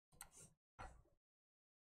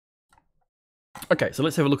Okay, so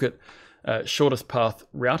let's have a look at shortest path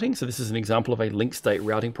routing. So this is an example of a link state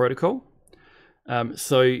routing protocol.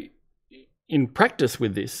 So in practice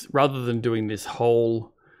with this, rather than doing this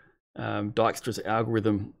whole Dijkstra's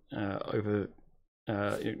algorithm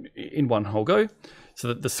in one whole go, so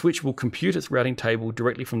that the switch will compute its routing table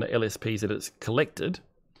directly from the LSPs that it's collected,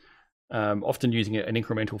 often using an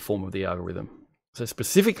incremental form of the algorithm. So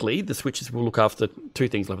specifically, the switches will look after two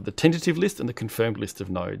things, like the tentative list and the confirmed list of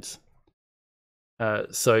nodes.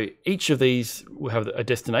 So each of these will have a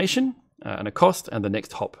destination and a cost and the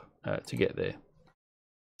next hop to get there.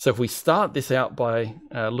 So if we start this out by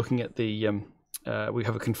looking at the, we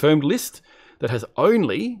have a confirmed list that has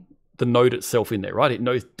only the node itself in there, right? It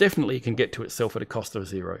knows definitely it can get to itself at a cost of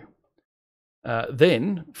 0.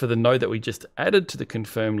 Then for the node that we just added to the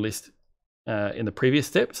confirmed list in the previous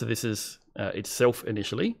step, so this is itself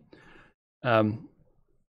initially,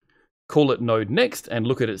 call it node next and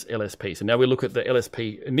look at its LSP. So now we look at the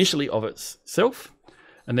LSP initially of itself,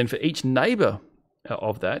 and then for each neighbor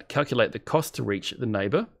of that, calculate the cost to reach the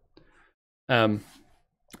neighbor. And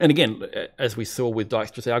again, as we saw with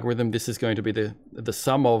Dijkstra's algorithm, this is going to be the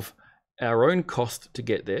sum of our own cost to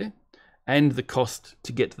get there and the cost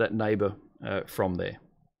to get to that neighbor from there.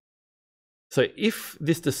 So if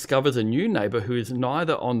this discovers a new neighbor who is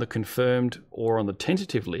neither on the confirmed or on the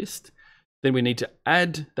tentative list, then we need to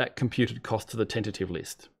add that computed cost to the tentative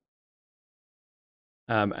list.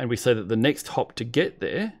 And we say that the next hop to get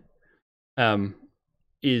there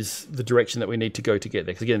is the direction that we need to go to get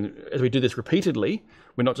there. Because again, as we do this repeatedly,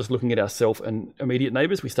 we're not just looking at ourselves and immediate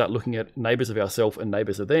neighbors, we start looking at neighbors of ourselves and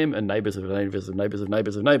neighbors of them and neighbors of neighbors of neighbors of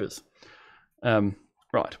neighbors of neighbors.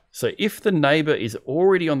 Right, so if the neighbor is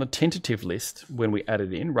already on the tentative list when we add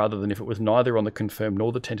it in, rather than if it was neither on the confirmed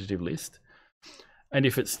nor the tentative list, and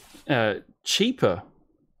if it's cheaper,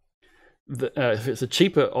 if it's a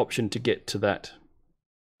cheaper option to get to that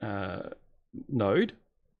node,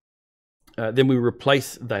 then we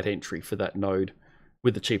replace that entry for that node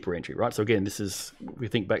with the cheaper entry, right? So again, this is, we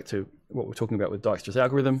think back to what we're talking about with Dijkstra's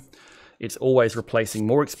algorithm. It's always replacing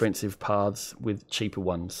more expensive paths with cheaper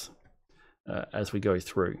ones as we go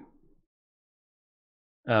through.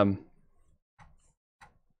 And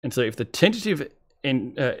so if the tentative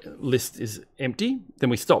list is empty, then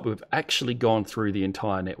we stop. We've actually gone through the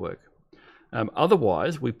entire network.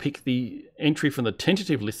 Otherwise, we pick the entry from the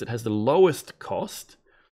tentative list that has the lowest cost,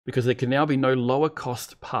 because there can now be no lower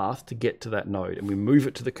cost path to get to that node, and we move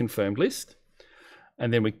it to the confirmed list,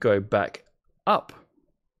 and then we go back up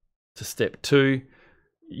to step 2,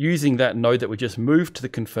 using that node that we just moved to the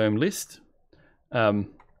confirmed list,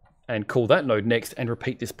 and call that node next and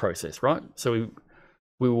repeat this process, right? So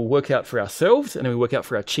we will work out for ourselves, and then we work out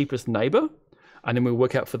for our cheapest neighbor, and then we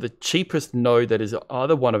work out for the cheapest node that is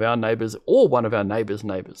either one of our neighbors or one of our neighbors'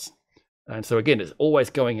 neighbors. And so again, it's always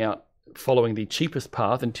going out following the cheapest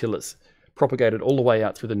path until it's propagated all the way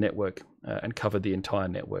out through the network and covered the entire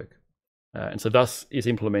network. And so thus is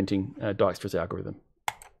implementing Dijkstra's algorithm.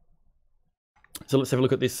 So let's have a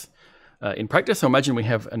look at this in practice. So imagine we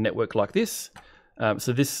have a network like this.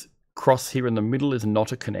 So this cross here in the middle is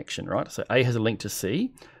not a connection, right? So A has a link to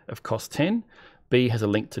C of cost 10, B has a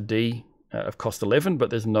link to D of cost 11, but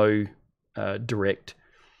there's no direct,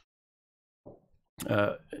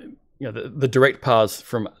 the direct paths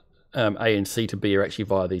from A and C to B are actually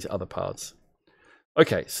via these other paths.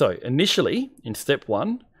 Okay, so initially in step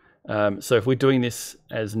 1, so if we're doing this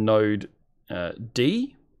as node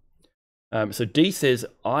D, so D says,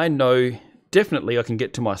 I know definitely I can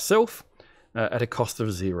get to myself at a cost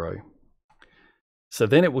of 0. So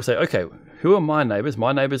then it will say, okay, who are my neighbors?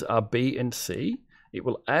 My neighbors are B and C. It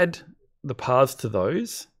will add the paths to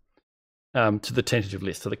those to the tentative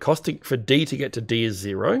list. So the cost for D to get to D is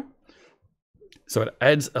 0. So it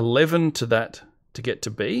adds 11 to that to get to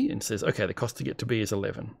B and says, okay, the cost to get to B is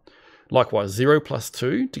 11. Likewise, 0 plus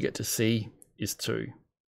 2 to get to C is 2.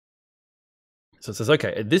 So it says,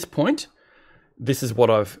 okay, at this point, this is what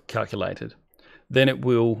I've calculated. Then it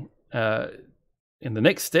will, in the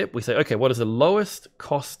next step, we say, okay, what is the lowest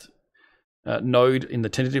cost node in the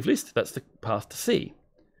tentative list? That's the path to C.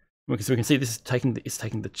 So we can see this is taking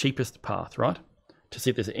the cheapest path, right? To see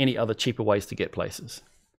if there's any other cheaper ways to get places.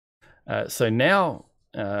 So now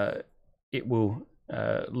it will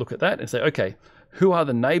look at that and say, okay, who are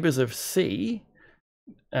the neighbors of C,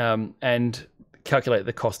 and calculate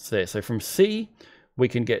the costs there. So from C, we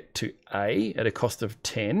can get to A at a cost of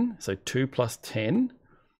 10. So 2 plus 10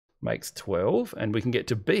 makes 12. And we can get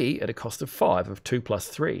to B at a cost of 5 of 2 plus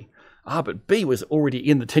 3. But B was already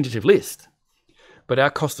in the tentative list. But our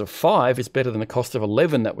cost of 5 is better than the cost of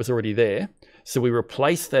 11 that was already there. So we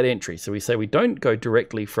replace that entry. So we say we don't go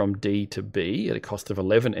directly from D to B at a cost of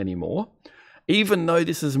 11 anymore. Even though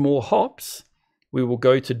this is more hops, we will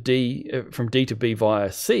go to D from D to B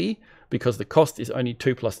via C because the cost is only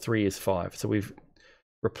 2 plus 3 is 5. So we've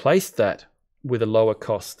replaced that with a lower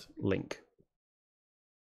cost link.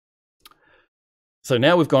 So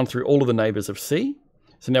now we've gone through all of the neighbors of C.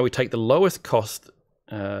 So now we take the lowest cost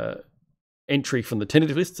entry from the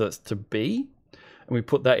tentative list, so that's to B, and we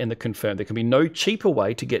put that in the confirmed. There can be no cheaper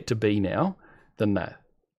way to get to B now than that.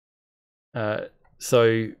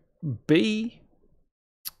 So B,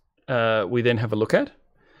 we then have a look at.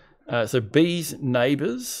 So B's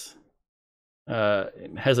neighbors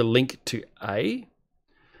has a link to A,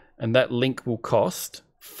 and that link will cost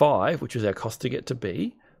 5, which is our cost to get to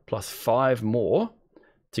B, plus 5 more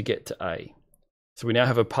to get to A. So we now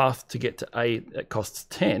have a path to get to A that costs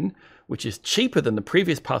 10, which is cheaper than the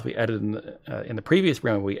previous path we added in the previous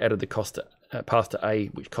round. We added the cost path to A,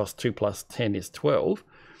 which costs 2 plus 10 is 12.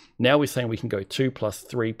 Now we're saying we can go 2 plus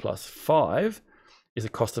 3 plus 5 is a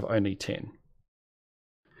cost of only 10.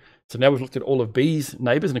 So now we've looked at all of B's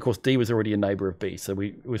neighbors, and of course D was already a neighbor of B, so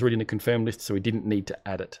it was already in the confirmed list, so we didn't need to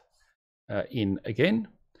add it in again.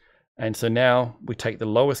 And so now we take the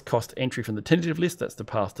lowest cost entry from the tentative list, that's the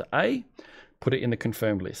path to A, put it in the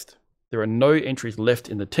confirmed list. There are no entries left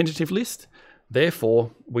in the tentative list.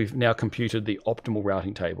 Therefore, we've now computed the optimal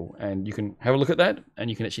routing table. And you can have a look at that, and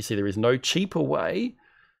you can actually see there is no cheaper way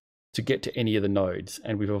to get to any of the nodes.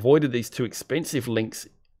 And we've avoided these two expensive links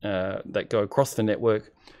that go across the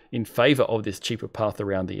network in favor of this cheaper path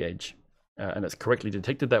around the edge. And it's correctly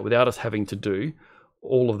detected that without us having to do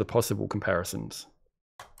all of the possible comparisons.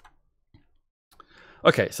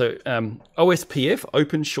 Okay, so OSPF,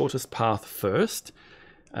 Open Shortest Path First,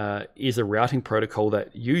 is a routing protocol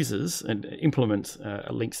that uses and implements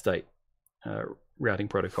a link state routing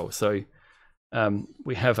protocol. So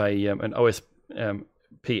we have an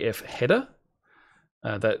OSPF header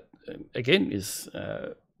that, again, is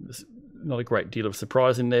there's not a great deal of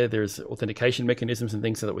surprise in there. There's authentication mechanisms and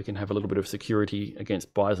things so that we can have a little bit of security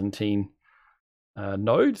against Byzantine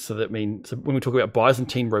nodes. So that means, so when we talk about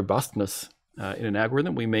Byzantine robustness in an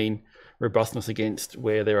algorithm, we mean robustness against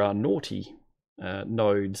where there are naughty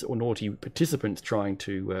nodes or naughty participants trying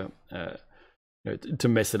to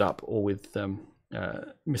mess it up, or with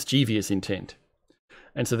mischievous intent.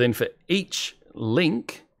 And so then for each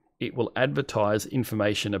link, it will advertise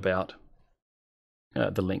information about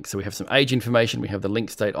the link. So we have some age information, we have the link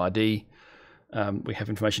state ID, we have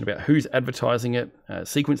information about who's advertising it,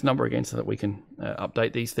 sequence number again, so that we can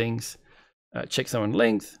update these things, checksum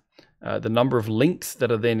length, the number of links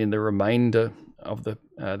that are then in the remainder of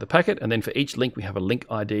the packet, and then for each link we have a link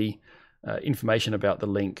ID, information about the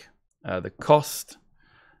link, the cost,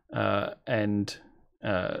 and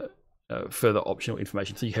further optional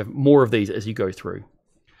information. So you have more of these as you go through.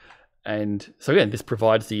 And so again, this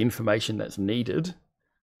provides the information that's needed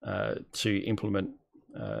to implement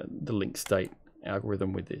the link state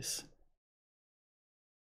algorithm with this.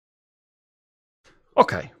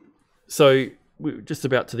 Okay, so we're just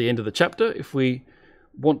about to the end of the chapter. If we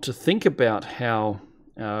want to think about how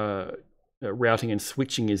routing and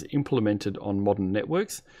switching is implemented on modern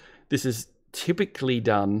networks, this is typically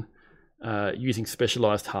done using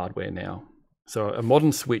specialized hardware now. So a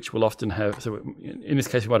modern switch will often have, so in this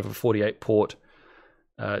case we might have a 48 port,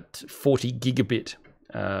 40 gigabit,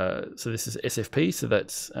 so this is SFP, so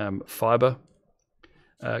that's fiber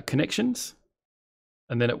connections.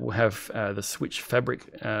 And then it will have the switch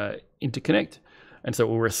fabric interconnect. And so it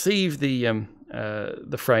will receive the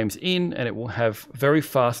frames in, and it will have very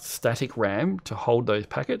fast static RAM to hold those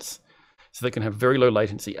packets, so they can have very low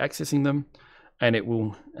latency accessing them. And it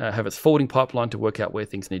will have its forwarding pipeline to work out where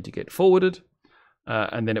things need to get forwarded.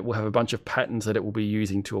 And then it will have a bunch of patterns that it will be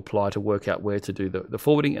using to apply to work out where to do the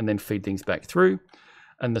forwarding and then feed things back through.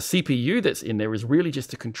 And the CPU that's in there is really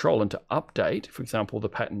just to control and to update, for example, the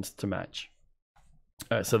patterns to match.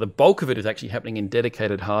 So the bulk of it is actually happening in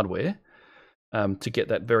dedicated hardware to get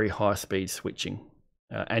that very high speed switching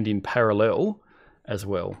and in parallel as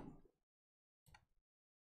well.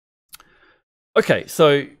 Okay,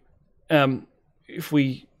 so if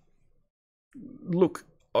we look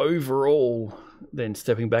overall, then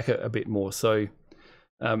stepping back a bit more. So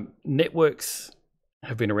networks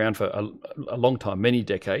have been around for a long time, many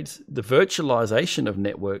decades. The virtualization of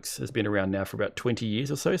networks has been around now for about 20 years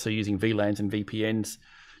or so. So using VLANs and VPNs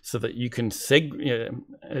so that you can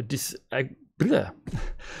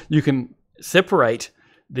you can separate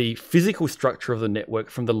the physical structure of the network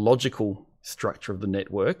from the logical structure of the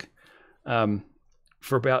network.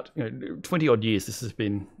 For about 20 odd years, this has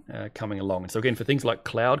been coming along. And so again, for things like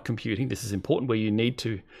cloud computing, this is important, where you need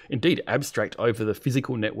to indeed abstract over the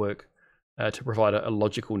physical network to provide a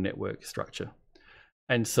logical network structure.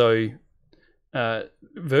 And so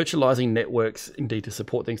virtualizing networks, indeed, to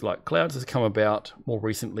support things like clouds, has come about more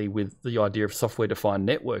recently with the idea of software-defined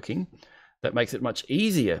networking that makes it much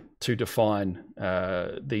easier to define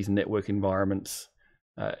these network environments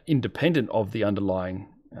independent of the underlying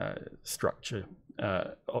structure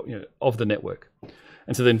of the network.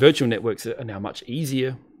 And so then virtual networks are now much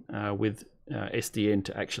easier with SDN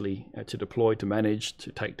to actually to deploy, to manage,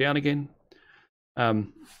 to take down again.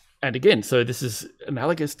 And again, so this is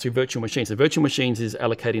analogous to virtual machines. So virtual machines is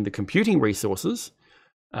allocating the computing resources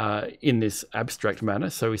in this abstract manner.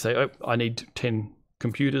 So we say, oh, I need 10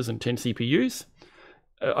 computers and 10 CPUs.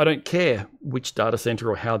 I don't care which data center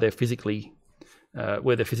or how they're physically,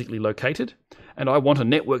 where they're physically located. And I want a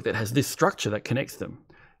network that has this structure that connects them.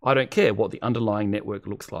 I don't care what the underlying network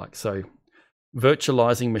looks like. So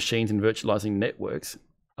virtualizing machines and virtualizing networks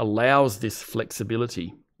allows this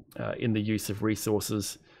flexibility in the use of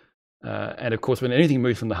resources. And of course, when anything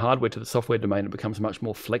moves from the hardware to the software domain, it becomes much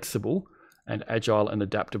more flexible and agile and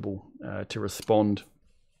adaptable to respond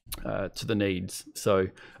to the needs. So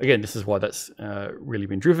again, this is why that's really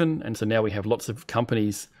been driven. And so now we have lots of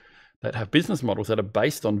companies that have business models that are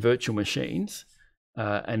based on virtual machines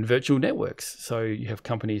and virtual networks. So you have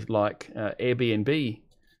companies like Airbnb,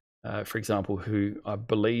 for example, who I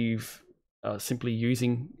believe are simply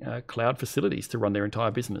using cloud facilities to run their entire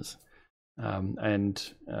business. And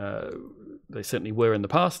they certainly were in the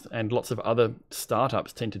past, and lots of other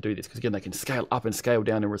startups tend to do this because, again, they can scale up and scale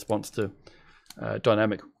down in response to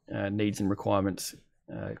dynamic needs and requirements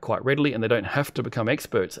quite readily, and they don't have to become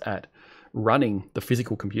experts at running the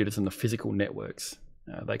physical computers and the physical networks.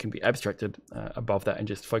 They can be abstracted above that and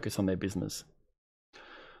just focus on their business.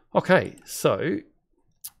 Okay, so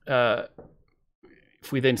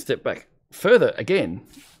if we then step back further again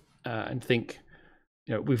and think,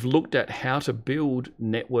 we've looked at how to build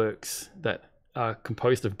networks that are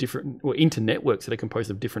composed of different, or into networks that are composed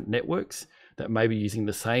of different networks that may be using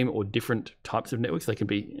the same or different types of networks. They can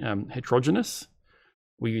be heterogeneous.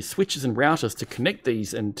 We use switches and routers to connect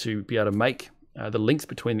these and to be able to make the links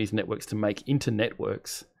between these networks to make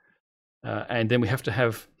internetworks. And then we have to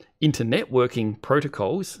have internetworking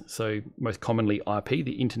protocols, so most commonly IP,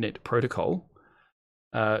 the Internet Protocol,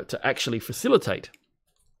 to actually facilitate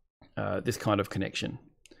this kind of connection.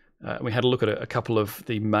 We had a look at a couple of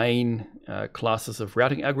the main classes of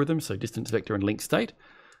routing algorithms, so distance vector and link state,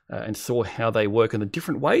 and saw how they work and the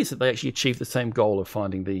different ways that they actually achieve the same goal of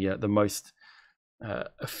finding the most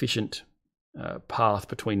efficient path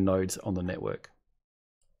between nodes on the network.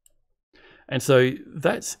 And so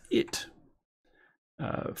that's it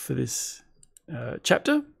for this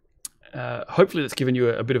chapter. Hopefully that's given you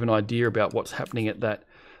a bit of an idea about what's happening at that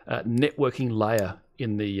networking layer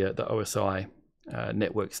in the OSI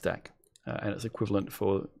network stack and its equivalent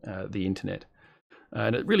for the internet.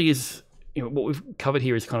 And it really is, what we've covered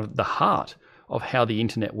here is kind of the heart of how the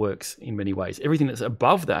internet works in many ways. Everything that's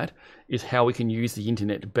above that is how we can use the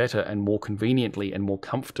internet better and more conveniently and more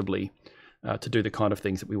comfortably to do the kind of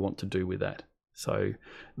things that we want to do with that. So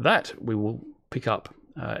that we will pick up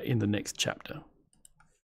in the next chapter.